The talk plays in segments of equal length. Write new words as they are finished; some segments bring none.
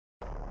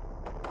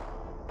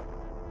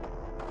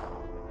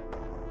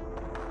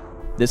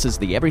This is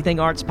the Everything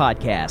Arts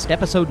Podcast,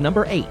 episode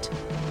number 8,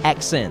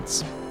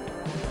 Accents.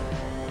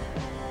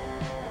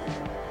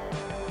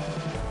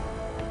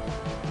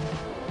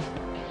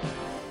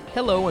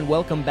 Hello and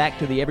welcome back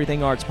to the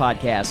Everything Arts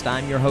Podcast.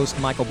 I'm your host,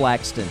 Michael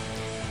Blackston.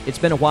 It's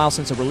been a while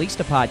since I released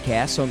a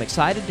podcast, so I'm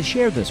excited to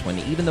share this one,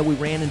 even though we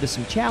ran into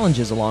some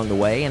challenges along the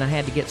way and I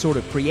had to get sort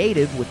of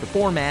creative with the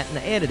format and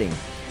the editing.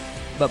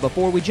 But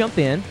before we jump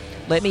in,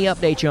 let me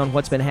update you on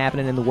what's been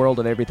happening in the world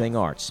of Everything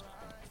Arts.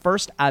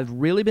 First, I've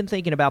really been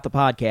thinking about the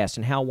podcast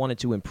and how I wanted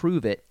to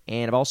improve it,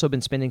 and I've also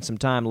been spending some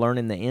time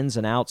learning the ins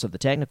and outs of the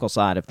technical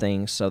side of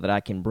things so that I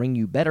can bring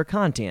you better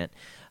content,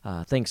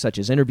 things such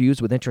as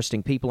interviews with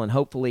interesting people, and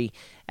hopefully,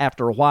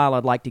 after a while,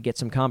 I'd like to get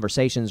some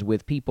conversations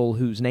with people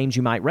whose names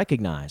you might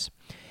recognize.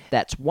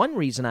 That's one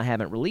reason I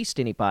haven't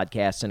released any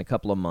podcasts in a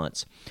couple of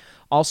months.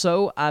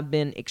 Also, I've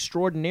been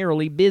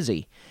extraordinarily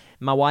busy.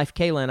 My wife,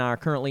 Kayla, and I are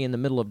currently in the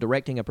middle of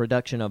directing a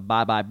production of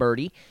Bye Bye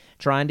Birdie,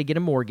 trying to get a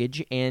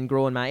mortgage, and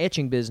growing my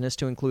etching business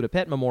to include a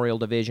pet memorial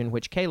division,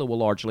 which Kayla will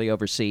largely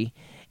oversee.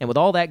 And with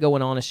all that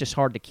going on, it's just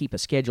hard to keep a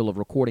schedule of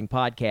recording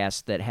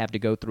podcasts that have to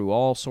go through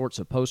all sorts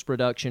of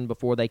post-production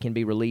before they can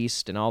be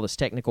released, and all this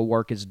technical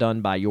work is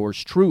done by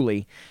yours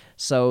truly,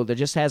 so there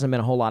just hasn't been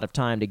a whole lot of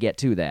time to get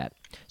to that.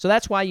 So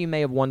that's why you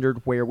may have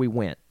wondered where we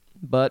went.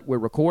 But we're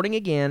recording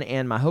again,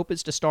 and my hope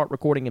is to start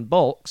recording in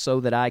bulk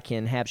so that I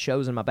can have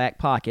shows in my back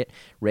pocket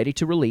ready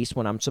to release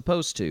when I'm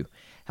supposed to.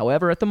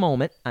 However, at the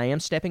moment, I am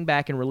stepping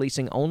back and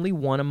releasing only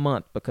one a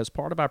month because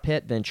part of our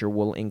pet venture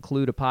will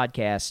include a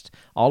podcast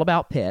all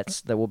about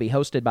pets that will be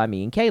hosted by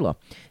me and Kayla.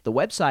 The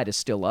website is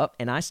still up,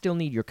 and I still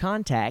need your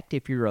contact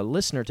if you're a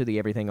listener to the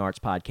Everything Arts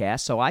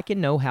Podcast so I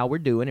can know how we're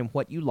doing and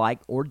what you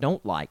like or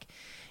don't like.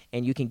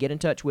 And you can get in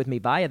touch with me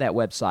via that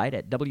website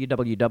at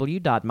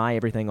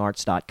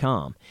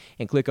www.myeverythingarts.com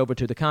and click over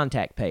to the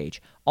contact page.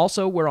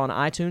 Also, we're on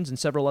iTunes and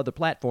several other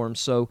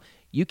platforms, so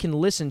you can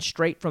listen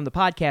straight from the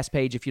podcast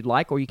page if you'd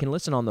like, or you can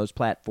listen on those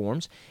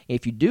platforms.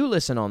 If you do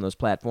listen on those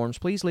platforms,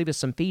 please leave us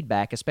some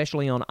feedback,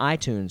 especially on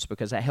iTunes,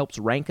 because that helps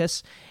rank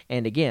us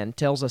and, again,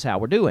 tells us how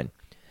we're doing.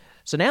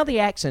 So now the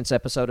Accents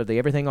episode of the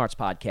Everything Arts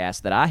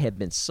Podcast that I have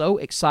been so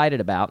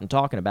excited about and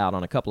talking about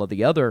on a couple of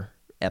the other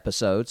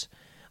episodes,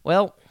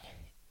 well,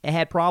 it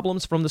had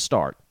problems from the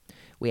start.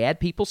 We had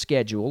people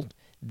scheduled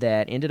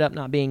that ended up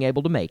not being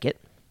able to make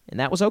it, and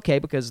that was okay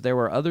because there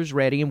were others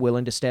ready and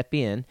willing to step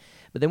in,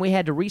 but then we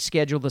had to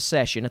reschedule the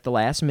session at the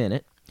last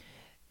minute.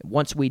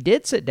 Once we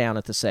did sit down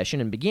at the session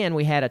and begin,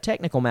 we had a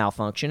technical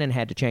malfunction and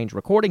had to change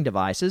recording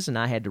devices, and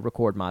I had to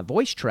record my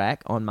voice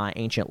track on my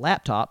ancient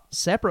laptop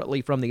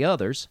separately from the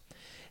others.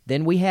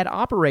 Then we had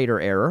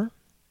operator error,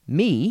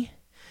 me.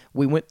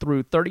 We went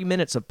through 30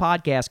 minutes of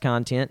podcast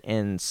content,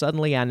 and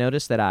suddenly I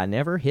noticed that I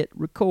never hit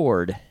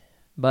record.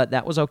 But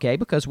that was okay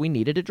because we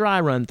needed a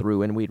dry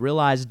run-through, and we'd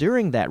realized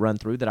during that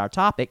run-through that our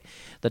topic,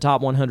 the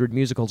top 100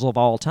 musicals of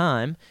all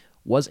time,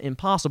 was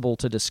impossible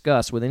to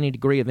discuss with any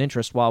degree of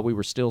interest while we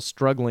were still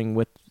struggling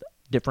with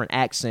different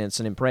accents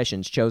and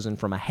impressions chosen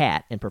from a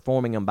hat and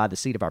performing them by the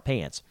seat of our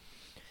pants.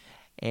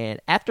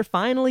 And after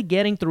finally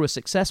getting through a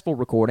successful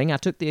recording, I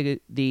took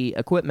the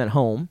equipment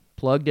home,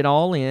 plugged it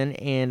all in,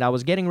 and I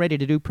was getting ready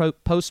to do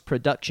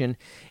post-production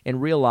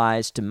and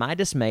realized, to my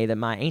dismay, that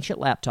my ancient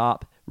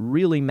laptop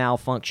really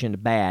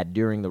malfunctioned bad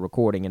during the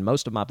recording, and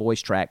most of my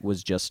voice track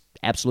was just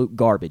absolute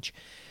garbage.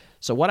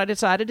 So what I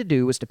decided to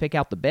do was to pick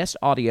out the best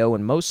audio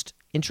and most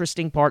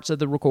interesting parts of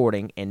the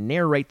recording and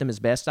narrate them as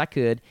best I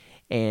could,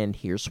 and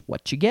here's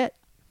what you get.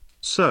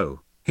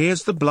 So,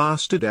 here's the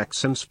Blasted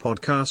Accents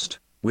Podcast,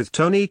 with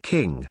Tony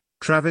King,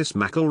 Travis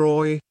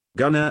McElroy,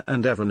 Gunnar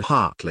and Evan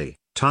Hartley,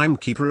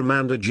 timekeeper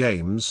Amanda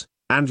James,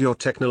 and your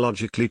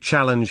technologically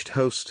challenged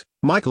host,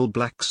 Michael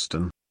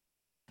Blackston.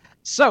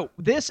 So,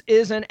 this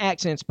is an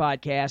Accents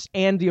podcast,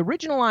 and the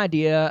original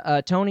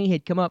idea Tony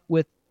had come up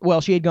with,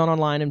 well, she had gone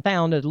online and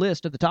found a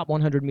list of the top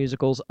 100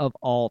 musicals of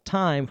all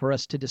time for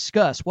us to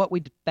discuss. What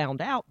we found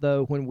out,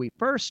 though, when we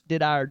first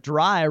did our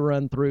dry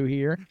run-through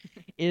here,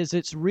 is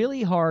it's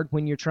really hard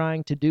when you're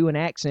trying to do an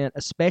accent,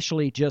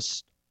 especially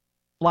just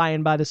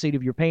flying by the seat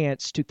of your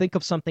pants, to think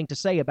of something to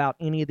say about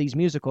any of these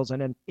musicals.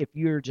 And then if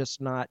you're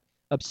just not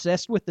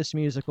obsessed with this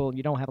musical,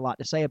 you don't have a lot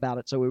to say about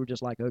it. So we were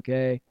just like,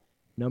 okay,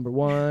 number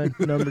one,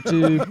 number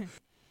two.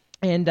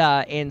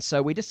 And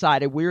so we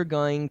decided we're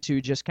going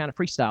to just kind of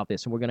freestyle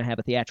this, and we're going to have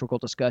a theatrical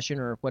discussion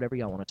or whatever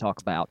y'all want to talk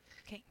about.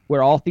 Okay.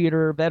 We're all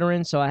theater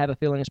veterans, so I have a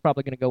feeling it's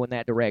probably going to go in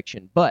that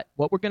direction. But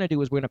what we're going to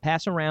do is we're going to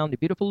pass around a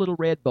beautiful little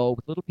red bowl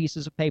with little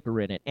pieces of paper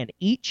in it, and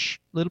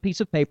each little piece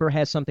of paper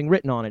has something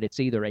written on it. It's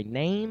either a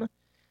name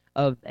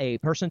of a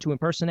person to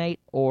impersonate,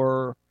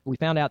 or we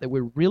found out that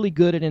we're really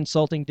good at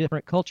insulting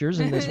different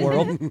cultures in this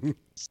world.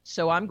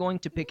 So I'm going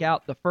to pick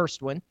out the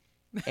first one,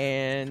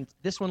 and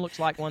this one looks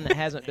like one that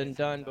hasn't been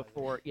done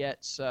before yet,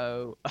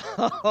 so,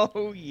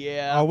 oh,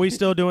 yeah. Are we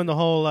still doing the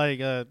whole,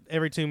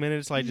 every 2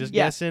 minutes, just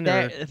guessing?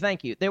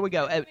 Thank you. There we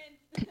go.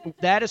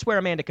 That is where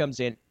Amanda comes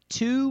in.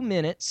 2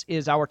 minutes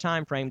is our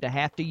time frame to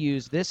have to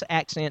use this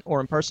accent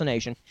or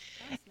impersonation.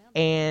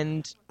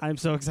 And I'm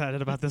so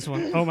excited about this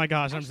one. Oh my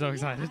gosh, I'm so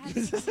excited. I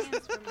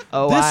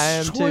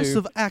am This choice too.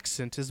 of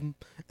accent is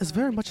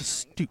very much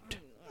astute.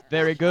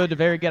 Very good,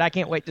 very good. I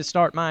can't wait to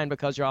start mine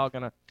because you're all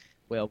going to,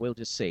 well, we'll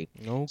just see.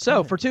 Okay.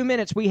 So for 2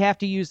 minutes, we have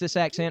to use this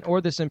accent or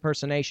this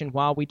impersonation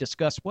while we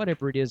discuss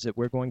whatever it is that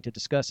we're going to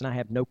discuss, and I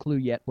have no clue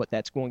yet what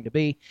that's going to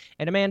be.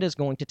 And Amanda's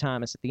going to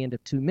time us at the end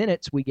of 2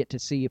 minutes. We get to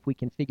see if we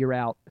can figure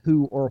out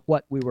who or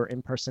what we were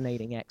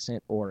impersonating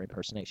accent or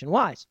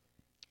impersonation-wise.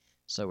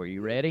 So are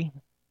you ready?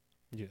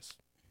 Yes.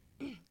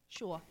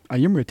 Sure. I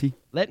am ready.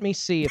 Let me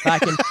see if I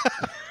can...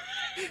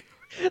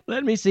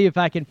 Let me see if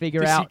I can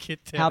figure out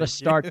how to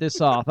start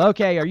this off.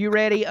 Okay, are you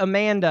ready,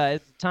 Amanda?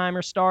 Is the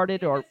timer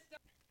started or...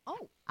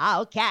 Oh.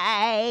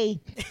 Okay.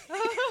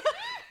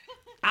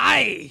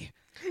 Aye.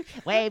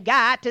 We've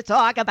got to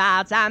talk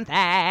about something.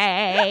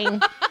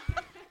 I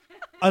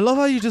love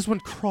how you just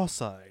went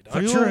cross-eyed.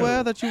 Are you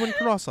aware that you went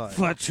cross-eyed?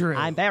 For true.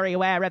 I'm very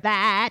aware of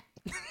that.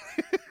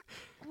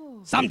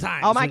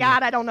 Sometimes. Oh, my when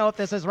God, I don't know if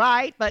this is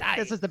right, but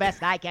this is the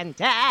best I can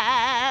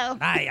tell.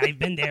 I've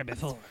been there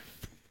before.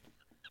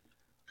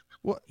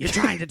 What? You're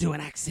trying to do an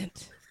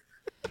accent.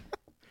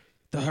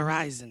 The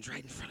horizon's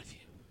right in front of you.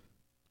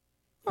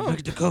 You look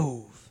at the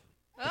cove.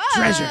 The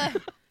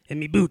treasure in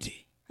me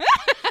booty.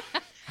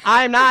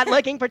 I'm not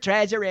looking for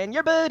treasure in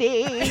your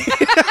booty.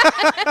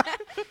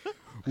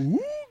 Ooh,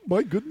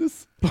 my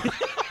goodness.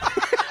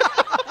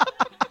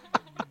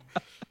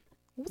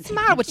 What's the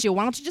matter with you?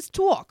 Why don't you just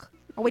talk?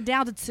 Are we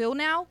down to 2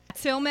 now?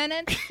 2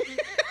 minutes?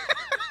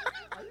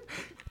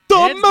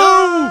 The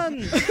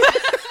move!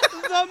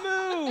 The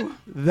move!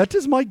 That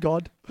is my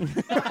god.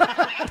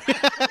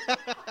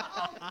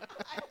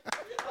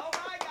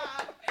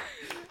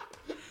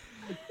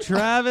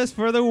 Travis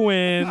for the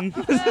win.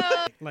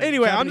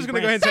 Anyway, I'm just going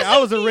to go ahead and say I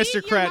was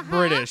aristocrat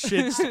British.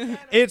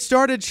 It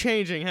started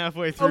changing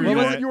halfway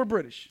through. You were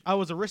British. I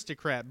was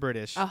aristocrat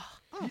British.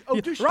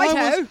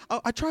 Righto.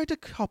 I tried to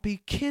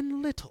copy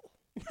Ken Little.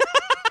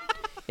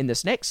 In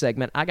this next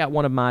segment, I got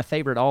one of my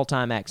favorite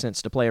all-time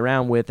accents to play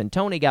around with, and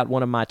Tony got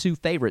one of my 2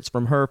 favorites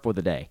from her for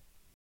the day.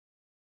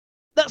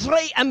 That's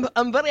right.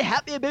 I'm very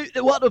happy about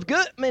what I've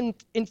got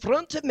in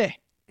front of me.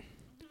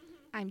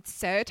 I'm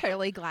so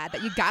totally glad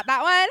that you got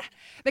that one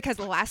because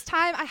the last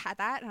time I had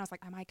that and I was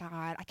like, oh my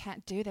God, I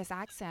can't do this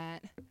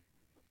accent. It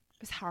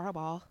was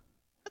horrible.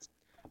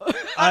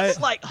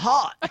 That's like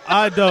hot.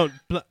 I don't.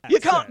 You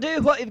can't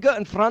do what you've got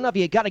in front of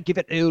you. You got to give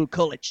it the old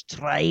college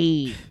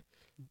try.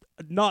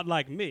 Not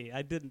like me.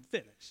 I didn't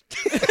finish.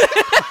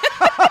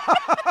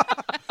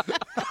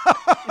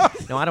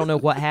 Now, I don't know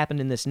what happened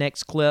in this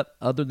next clip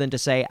other than to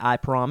say, I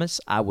promise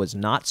I was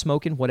not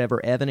smoking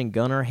whatever Evan and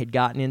Gunnar had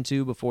gotten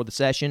into before the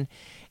session,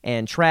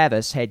 and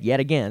Travis had yet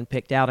again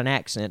picked out an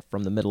accent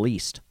from the Middle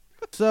East.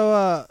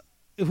 So,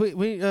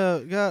 we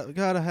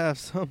gotta have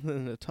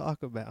something to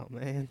talk about,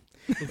 man.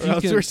 If you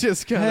can, we're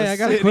just gonna hey, I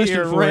got a sit question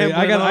here for you.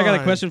 I got a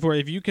rambling question for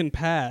you. If you can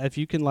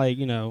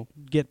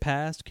get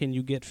past, can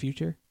you get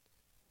future?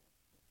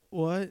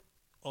 What?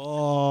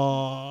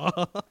 Oh.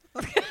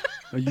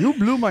 You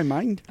blew my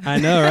mind. I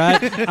know,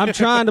 right? I'm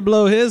trying to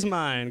blow his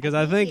mind because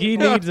I think he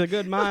needs a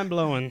good mind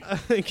blowing. I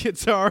think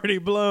it's already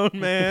blown,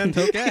 man.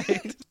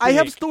 Okay. I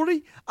have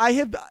story. I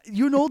have,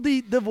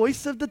 the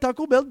voice of the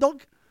Taco Bell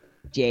dog?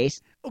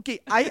 Jace.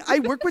 Okay, I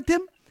work with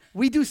him.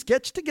 We do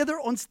sketch together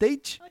on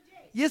stage.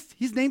 Yes,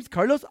 his name's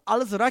Carlos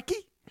Alazraki.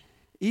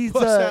 He's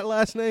What's that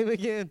last name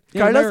again?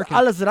 Carlos American.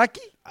 Alazraki.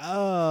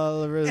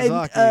 Oh, And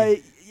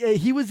Rizaki.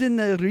 he was in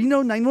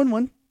Reno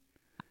 911.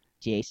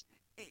 Jace.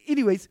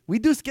 Anyways, we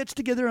do sketch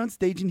together on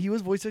stage, and he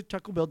was voice of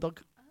Taco Bell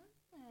dog.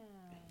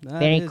 That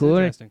Very is cool.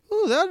 interesting.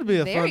 Ooh, that would be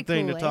a Very fun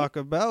thing cool, to eh? talk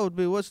about. Would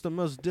be what's the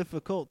most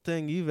difficult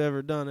thing you've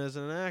ever done as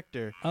an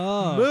actor?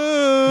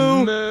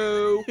 Oh.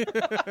 Moo.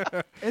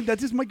 And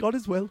that is my god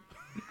as well.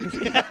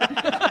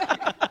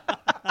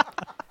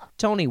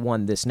 Tony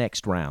won this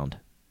next round.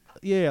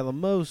 Yeah, the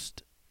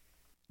most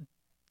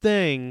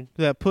thing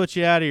that puts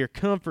you out of your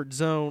comfort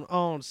zone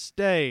on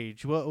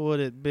stage. What would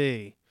it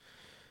be?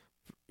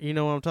 You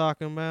know what I'm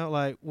talking about?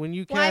 Like when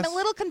you Well, I'm cast a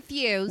little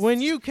confused.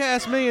 when you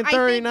cast me in I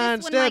 39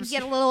 think this one might steps.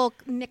 get a little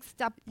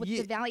mixed up with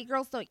Yeah. the Valley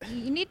Girls. So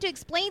you need to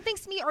explain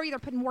things to me or either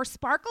put more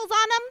sparkles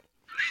on them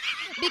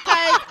because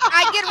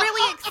I get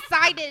really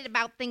excited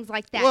about things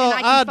like that. Well,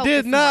 and I can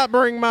did focus not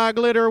bring my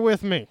glitter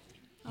with me.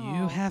 more.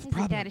 You have isn't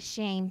that a problems.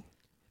 shame?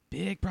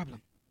 Big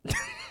problem.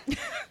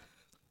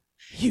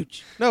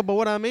 Huge. No, but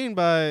what I mean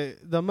by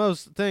the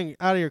most thing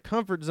out of your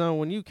comfort zone,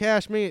 when you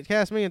cast me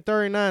in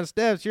 39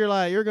 steps,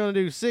 you're going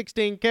to do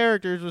 16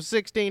 characters with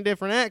 16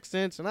 different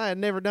accents, and I had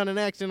never done an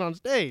accent on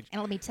stage. And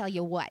let me tell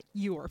you what,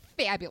 you were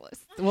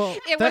fabulous. Well,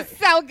 It was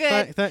so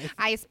good. th-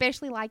 I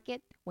especially like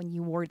it when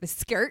you wore the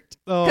skirt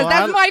Oh, because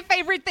that's my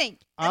favorite thing.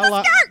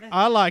 The skirt.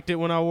 I liked it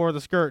when I wore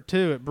the skirt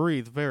too. It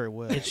breathed very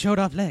well. It showed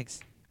off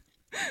legs.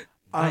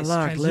 I Nice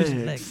like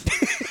translucent legs.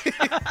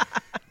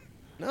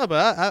 No,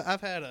 but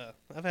I've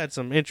had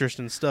some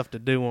interesting stuff to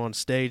do on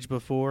stage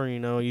before. You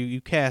know,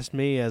 you cast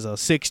me as a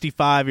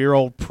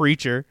 65-year-old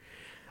preacher.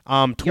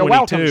 I'm 22. You're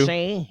welcome,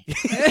 see?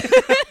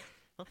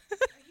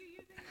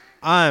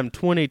 I'm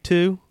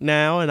 22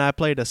 now, and I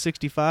played a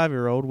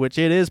 65-year-old, which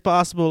it is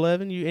possible,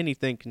 Evan.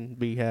 Anything can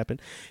be happen.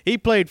 He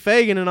played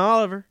Fagin and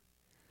Oliver.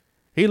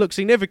 He looked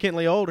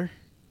significantly older.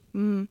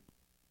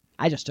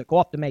 I just took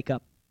off the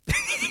makeup.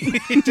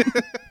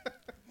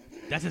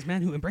 That's his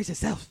man who embraces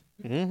self.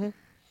 Mm-hmm.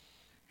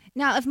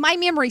 Now, if my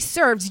memory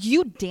serves,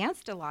 you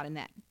danced a lot in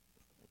that.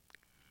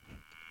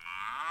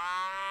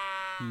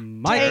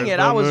 Dang it,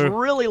 I was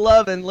really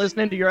loving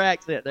listening to your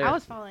accent there. I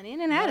was falling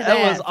in and out of That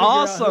that. was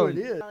awesome.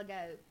 Figure out who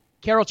it is.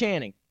 Carol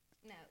Channing.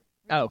 No.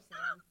 Oh.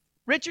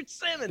 Richard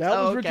Simmons. That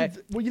was okay.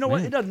 Richard. Well, you know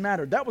what? It doesn't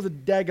matter. That was a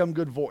daggum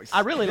good voice. I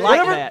really like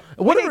that.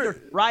 Whatever. We need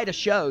to write a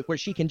show where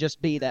she can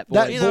just be that voice.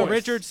 That Either voice.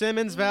 Richard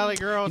Simmons, Valley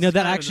Girl. You know, it's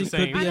that kind of actually the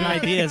could same. be an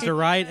idea, is to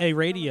write a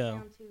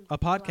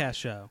podcast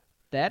show.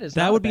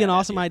 That would be an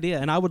awesome idea,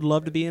 and I would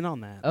love to be in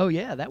on that. Oh,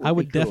 yeah, that would I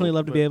would be cool. definitely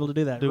love to be able to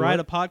do that. Do Write what?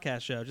 a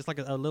podcast show, just like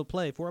a little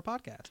play for a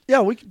podcast.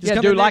 Yeah, we could just Yeah,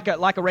 come do in like there.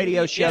 a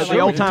radio show, Yeah, the like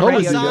old time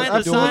totally radio do show. that. Assign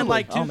Absolutely.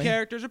 like two Oh, man.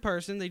 characters a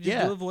person. They just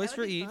Yeah. do a voice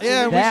for each.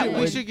 Yeah, That we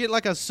would- should get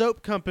like a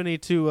soap company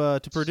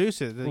to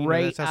produce it. You know,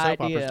 Great that's how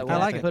soap operas idea. do We'll I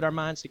have like to it. put our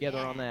minds together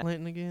on that.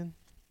 Clinton again.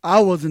 I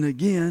wasn't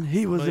again.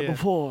 He was Oh, it yeah.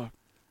 before.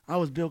 I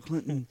was Bill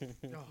Clinton.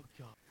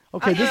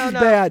 Okay, this No, is no.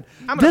 bad.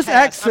 I'm gonna This pass.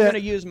 I'm accent. going to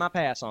use my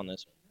pass on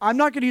this. I'm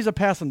not going to use a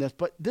pass on this,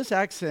 but this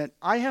accent,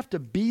 I have to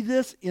be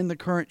this in the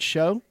current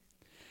show.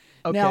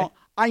 Okay. Now,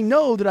 I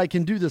know that I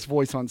can do this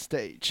voice on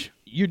stage.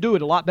 You do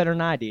it a lot better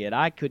than I did.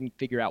 I couldn't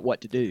figure out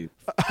what to do.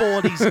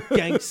 40s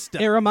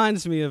gangsta. It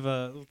reminds me of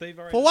they've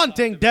already For one talked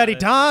thing, about Daddy it.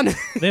 Don.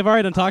 They've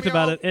already talked your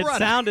about own it. It brother.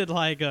 sounded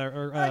like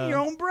I'm your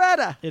own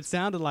brother. it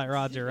sounded like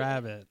Roger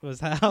Rabbit. Was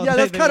how? Yeah,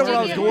 that's they kind of were- what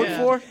I was going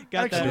yeah. for.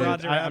 Got that actually.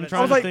 Roger I'm Rabbit.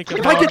 trying to like, think if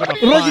of I how could- I'm gonna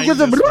if I could find give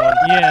them- this one.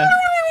 Yeah.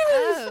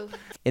 Oh.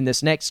 In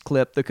this next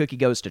clip, the cookie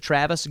goes to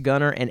Travis,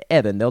 Gunnar, and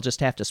Evan. They'll just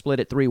have to split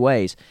it 3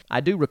 ways.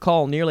 I do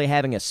recall nearly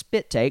having a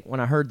spit take when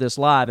I heard this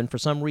live, and for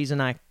some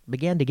reason I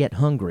began to get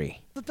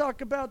hungry. To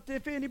talk about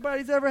if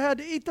anybody's ever had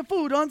to eat the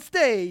food on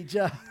stage.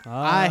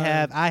 I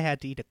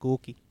had to eat a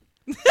cookie.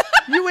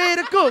 You ate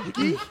a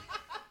cookie.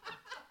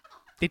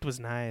 It was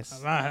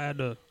nice. I had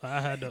to.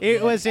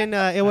 It was in.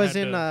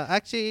 to-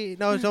 Actually,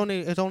 no.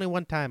 It's only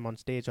one time on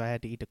stage I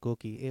had to eat a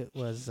cookie. It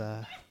was.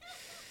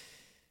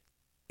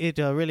 It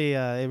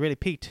really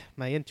piqued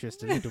my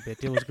interest a little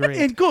bit. It was great.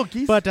 And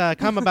cookies. But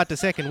come about the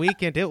second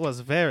weekend, it was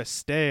very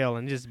stale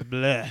and just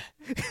blah.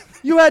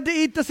 You had to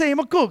eat the same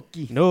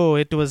cookie. No,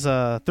 it was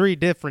 3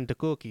 different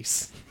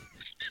cookies.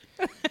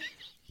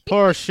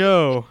 Per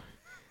show.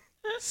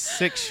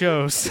 6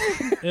 shows.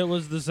 It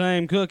was the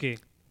same cookie.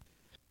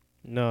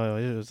 No,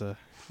 it was a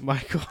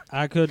Michael.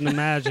 I couldn't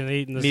imagine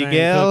eating the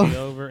Miguel. same cookie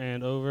over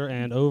and over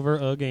and over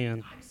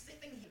again.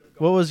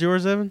 What was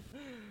yours, Evan?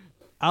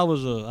 I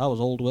was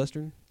old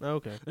western.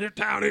 Okay. This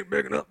town ain't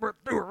big enough.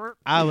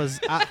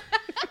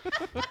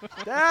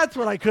 That's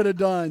what I could have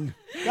done.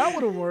 That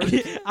would have worked.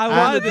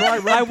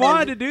 I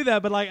wanted to do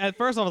that, but like at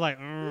first I was like,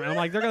 I'm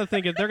like they're gonna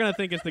think it's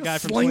the guy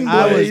from Sling Sling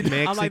I was Blade.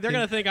 Blade. I'm like they're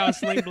gonna think I was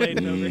Sling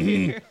Blade over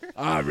here.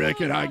 I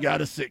reckon I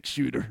got a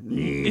 6-shooter.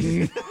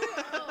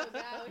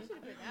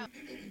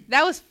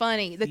 That was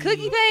funny. The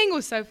cookie thing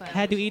was so funny.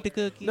 Had to eat the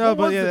cookie. No, What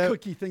but was yeah, the that-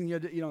 cookie thing you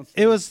had to eat on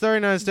stage? it was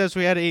 39 steps.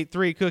 We had to eat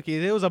 3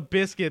 cookies. It was a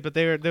biscuit, but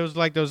there was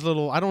like those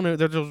little. I don't know.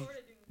 There's those.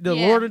 The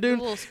Yeah, Lord the of Doom.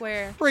 little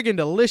square. Friggin'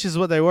 delicious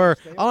what they were.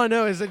 All I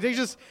know is that they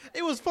just.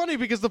 It was funny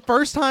because the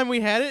first time we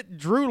had it,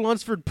 Drew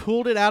Lunsford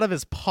pulled it out of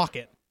his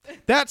pocket.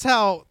 That's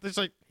how it's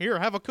like. Here,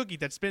 have a cookie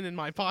that's been in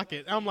my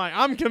pocket. I'm like,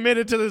 I'm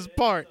committed to this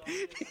part.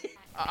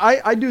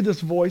 I do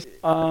this voice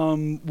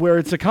where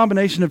it's a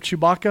combination of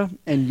Chewbacca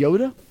and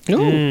Yoda,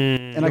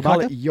 and I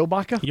call it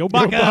Yobaka.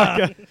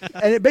 Yobaka.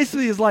 And it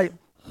basically is like,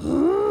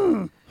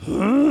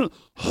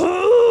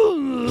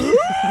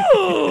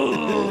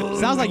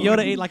 Sounds like Yoda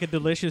ate like a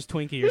delicious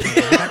Twinkie or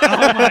something. Like,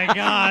 oh my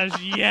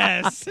gosh,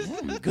 yes.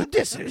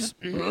 Goodnesses.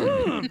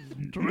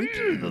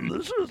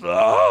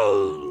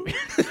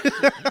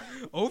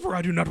 Over,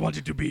 I do not want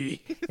it to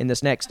be. In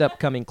this next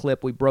upcoming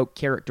clip, we broke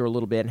character a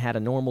little bit and had a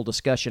normal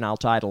discussion I'll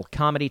title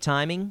Comedy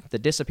Timing, The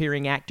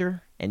Disappearing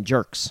Actor, and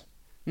Jerks.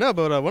 No,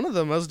 but one of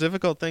the most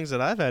difficult things that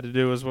I've had to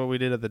do was what we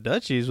did at the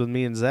Dutchies with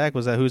me and Zach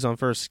was that Who's on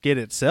First skit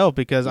itself,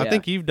 because I Yeah.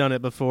 think you've done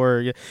it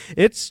before.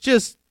 It's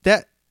just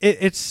that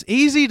it's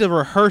easy to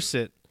rehearse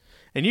it,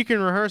 and you can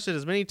rehearse it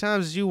as many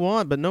times as you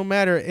want, but no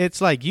matter,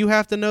 it's like you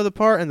have to know the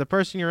part and the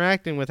person you're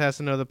acting with has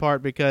to know the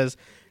part because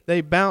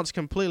they bounce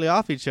completely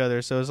off each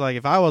other. So it's like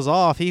if I was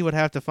off, he would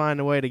have to find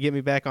a way to get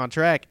me back on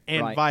track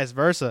and Right. vice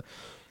versa.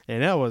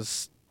 And that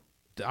was...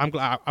 I'm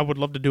glad. I would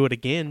love to do it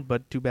again,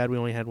 but too bad we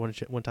only had one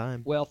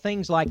time. Well,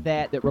 things like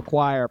that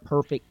require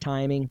perfect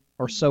timing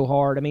are so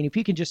hard. I mean, if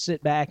you can just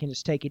sit back and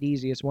just take it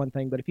easy, it's one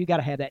thing. But if you got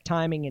to have that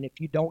timing, and if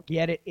you don't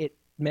get it, it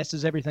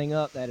messes everything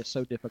up. That is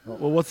so difficult.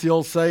 well, what's the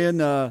old saying?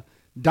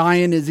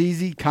 Dying is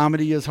easy,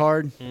 comedy is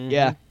hard.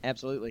 Yeah,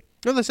 absolutely.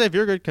 Well, they say if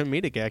you're a good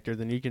comedic actor,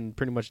 then you can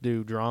pretty much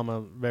do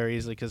drama very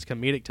easily because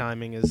comedic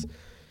timing is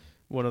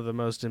one of the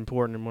most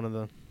important and one of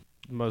the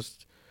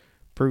most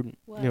prudent.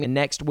 And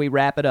next we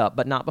wrap it up,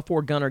 but not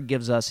before Gunnar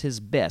gives us his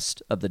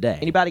best of the day.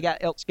 Anybody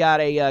else got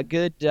a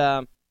good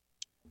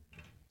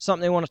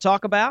something they want to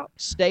talk about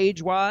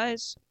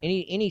stage-wise?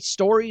 Any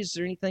stories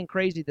or anything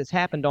crazy that's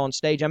happened on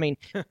stage? I mean,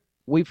 I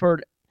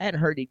hadn't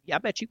heard it. I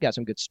bet you got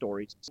some good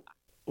stories.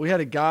 We had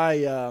a guy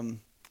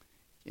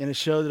in a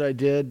show that I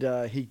did.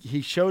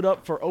 He showed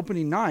up for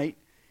opening night,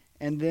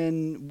 and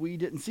then we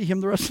didn't see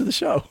him the rest of the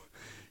show.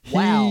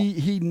 Wow.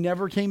 He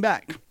never came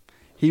back.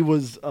 He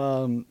was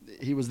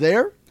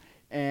there,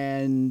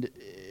 and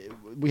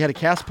we had a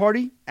cast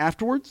party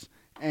afterwards.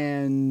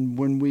 And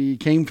when we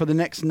came for the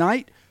next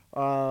night,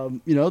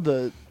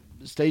 the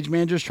stage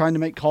manager's trying to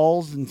make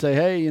calls and say,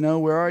 hey,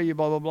 where are you,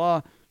 blah, blah,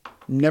 blah.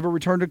 Never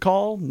returned a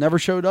call, never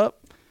showed up.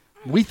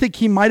 We think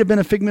he might have been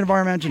a figment of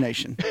our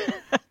imagination.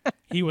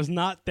 He was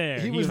not there.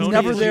 He was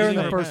never there in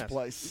the first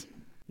place.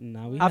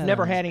 No, I've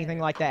never had anything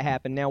like that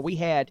happen. Now, we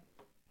had,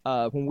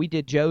 when we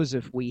did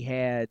Joseph, we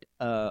had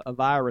a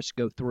virus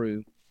go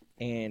through,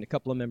 and a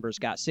couple of members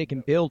got sick,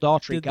 and Bill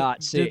Daughtry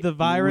got sick. Did the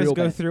virus real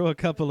go bad. Through a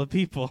couple of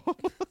people?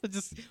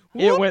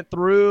 It went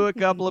through a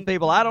couple of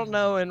people. I don't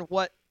know in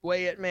what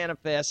way it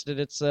manifested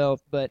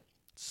itself, but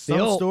Some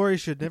Bill,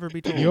 stories should never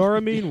be told. You're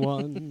a mean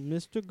one,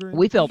 Mr. Green.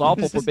 we felt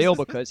awful for Bill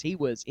because he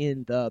was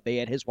in the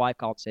bed. His wife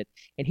called and said,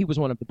 and he was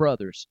one of the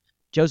brothers.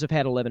 Joseph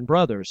had 11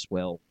 brothers.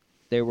 Well,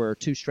 there were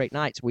 2 straight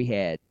nights. We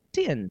had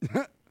 10.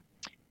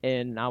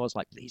 And I was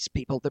like, please,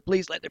 people,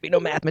 please let there be no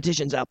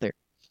mathematicians out there.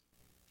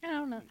 I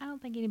don't know. I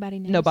don't think anybody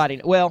knows. Nobody.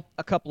 Well,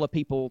 a couple of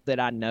people that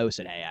I know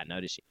said, hey, I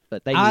noticed you.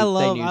 But they knew, I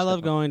they knew love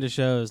stuff. going to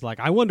shows.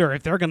 Like, I wonder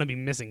if they're going to be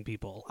missing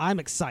people. I'm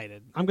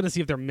excited. I'm going to see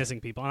if they're missing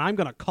people, and I'm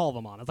going to call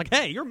them on. It's like,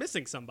 hey, you're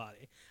missing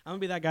somebody. I'm going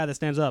to be that guy that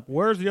stands up.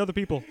 Where's the other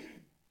people?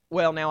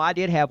 Well, now, I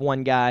did have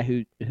one guy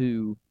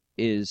who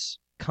is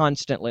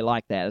constantly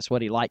like that. That's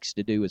what he likes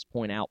to do, is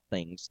point out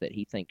things that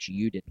he thinks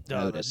you didn't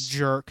notice.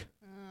 Jerk.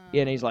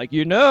 And he's like,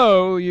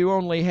 you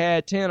only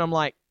had 10. I'm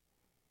like,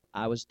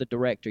 I was the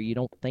director. You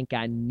don't think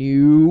I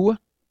knew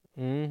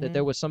that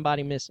there was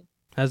somebody missing?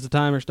 Has the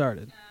timer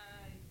started?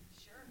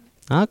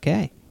 Sure.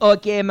 Okay.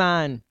 Okay,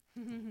 man.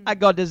 I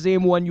got the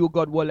same one you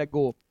got while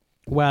ago.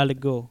 While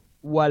ago.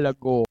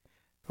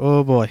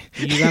 Oh boy.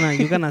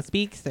 You gonna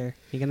speak, sir?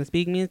 You gonna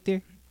speak,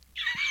 mister?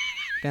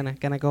 Gonna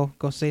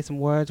go say some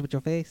words with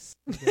your face?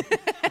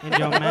 In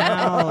your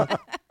mouth.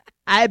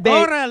 I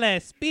bet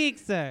Orale, speak,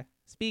 sir.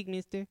 Speak,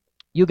 mister.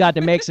 you got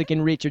the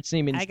Mexican Richard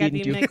Simmons, I got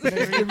didn't the you?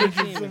 Mexican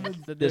Richard Simmons.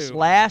 This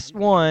last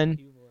one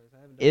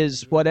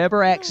is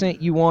whatever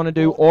accent you want to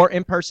do or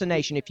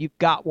impersonation if you've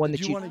got one that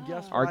Did you want to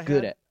guess what are I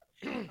good had?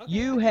 at.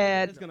 You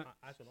had,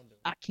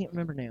 I can't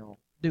remember now.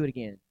 Do it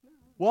again.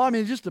 Well, I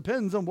mean, it just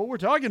depends on what we're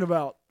talking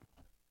about.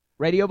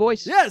 Radio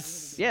voice?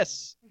 Yes.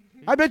 Yes.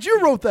 I bet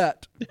you wrote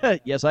that.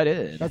 Yes, I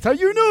did. That's how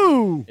you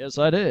knew. Yes,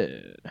 I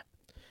did.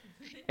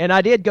 And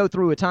I did go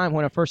through a time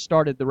when I first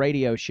started the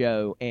radio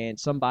show, and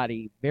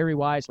somebody very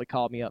wisely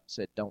called me up and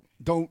said, Don't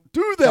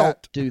do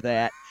that. do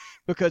that.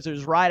 Because it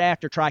was right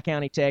after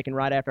Tri-County Tech and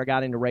right after I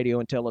got into radio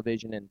and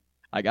television, and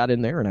I got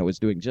in there and I was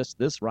doing just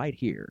this right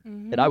here.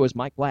 And I was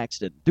Mike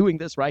Blackston doing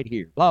this right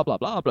here. Blah, blah,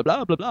 blah, blah,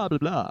 blah, blah, blah, blah,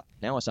 blah.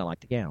 Now I sound like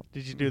the Count.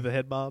 Did you do the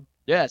head bob?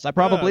 Yes, I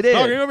probably did.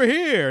 Talking over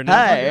here.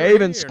 Hey, I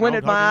even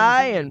squinted my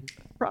eye and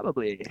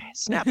probably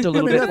snapped a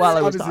little bit that's while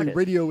I was obviously talking.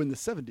 radio in the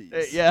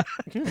 70s. Yeah.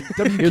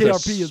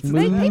 WKRP is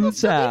smooth People still do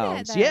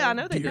sounds. that, Yeah, though. I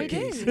know they do. They do.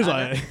 It's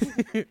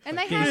like, And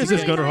they This have is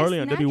really Gunnar nice Harley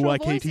on natural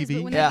WYKTV. voices,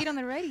 but when Yeah. they get on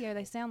the radio,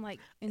 they sound like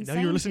insane.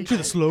 now you're listening to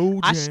the people. slow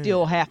jam. I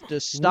still have to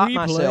stop we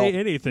myself play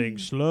anything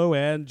slow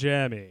and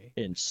jammy.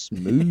 in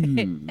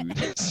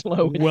smooth,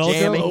 slow and Welcome,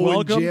 jammy.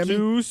 welcome jammy.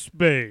 to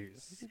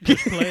space.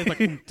 Just play it like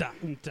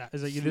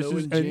It's like, this Slow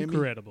is and jammy.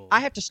 incredible. I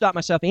have to stop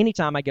myself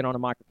anytime I get on a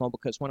microphone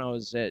because when I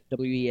was at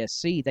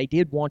WESC, they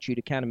did want you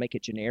to kind of make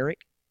it generic.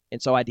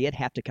 And so I did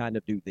have to kind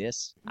of do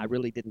this. I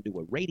really didn't do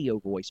a radio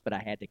voice, but I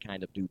had to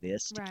kind of do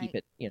this to keep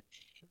Right. it,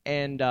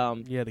 And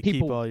yeah, to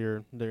people, keep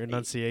all their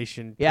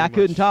enunciation. yeah, I pretty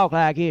couldn't much talk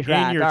like this in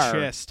right your there.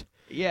 chest.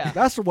 Yeah,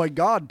 That's the way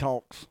God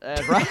talks.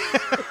 that's right.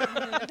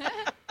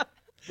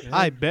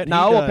 I bet.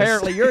 No, he does.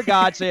 apparently your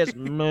God says,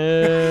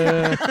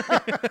 "Meh."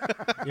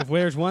 If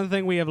there's one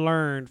thing we have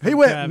learned, He from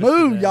went, Travis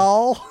 "Moo, today,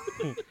 y'all."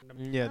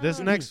 Yeah, this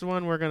next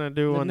one we're gonna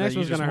do The one next that you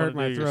one's just gonna hurt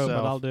wanna my do throat, but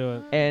yourself. I'll do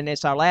it. And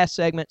it's our last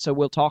segment, so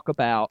we'll talk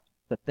about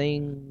the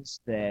things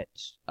that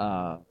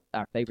our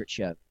favorite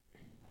show.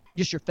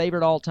 Just your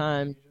favorite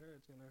all-time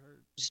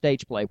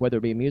stage play, whether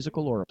it be a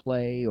musical or a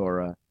play or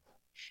a...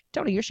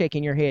 Tony, you're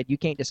shaking your head. You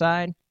can't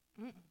decide?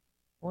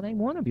 Well, name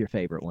one of your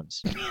favorite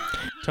ones.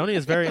 Tony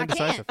is very I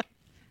indecisive. can't.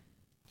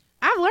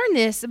 I've learned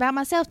this about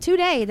myself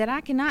today, that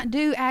I cannot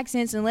do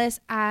accents unless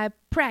I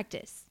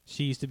practice.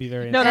 She used to be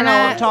very. No, And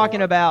I'm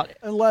talking about...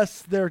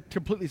 Unless they're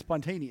completely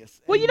spontaneous.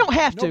 Well, you And don't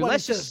have to. nobody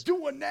Let's says, just- do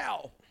one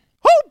now.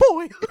 Oh,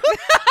 boy.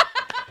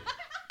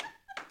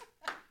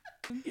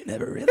 You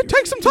never really. It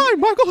takes some time,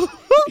 Michael.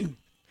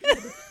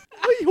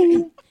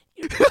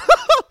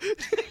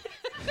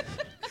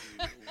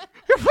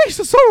 Your face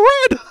is so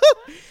red.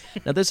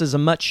 Now, this is a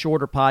much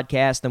shorter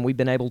podcast than we've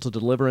been able to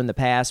deliver in the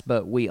past,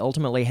 but we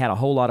ultimately had a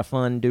whole lot of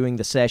fun doing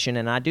the session,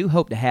 and I do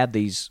hope to have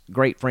these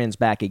great friends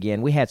back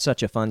again. We had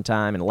such a fun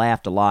time and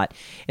laughed a lot,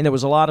 and there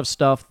was a lot of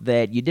stuff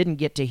that you didn't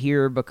get to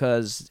hear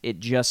because it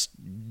just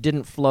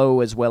didn't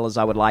flow as well as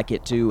I would like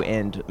it to,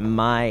 and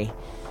my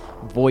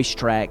voice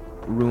track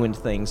ruined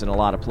things in a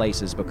lot of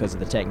places because of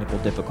the technical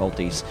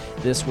difficulties.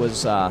 This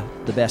was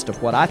the best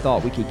of what I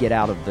thought we could get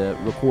out of the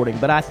recording,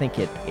 but I think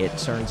it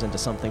turns into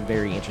something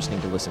very interesting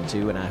to listen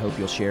to, and I hope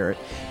you'll share it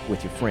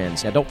with your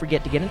friends. Now, don't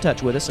forget to get in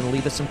touch with us and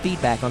leave us some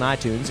feedback on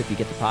iTunes if you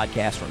get the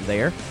podcast from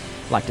there.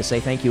 I'd like to say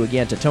thank you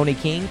again to Tony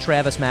King,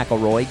 Travis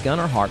McElroy,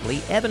 Gunnar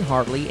Hartley, Evan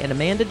Hartley, and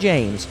Amanda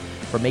James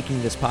for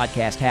making this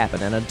podcast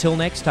happen. And until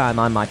next time,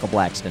 I'm Michael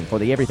Blackston for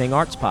the Everything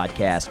Arts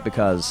Podcast,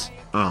 because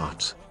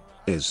art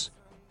is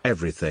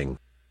everything.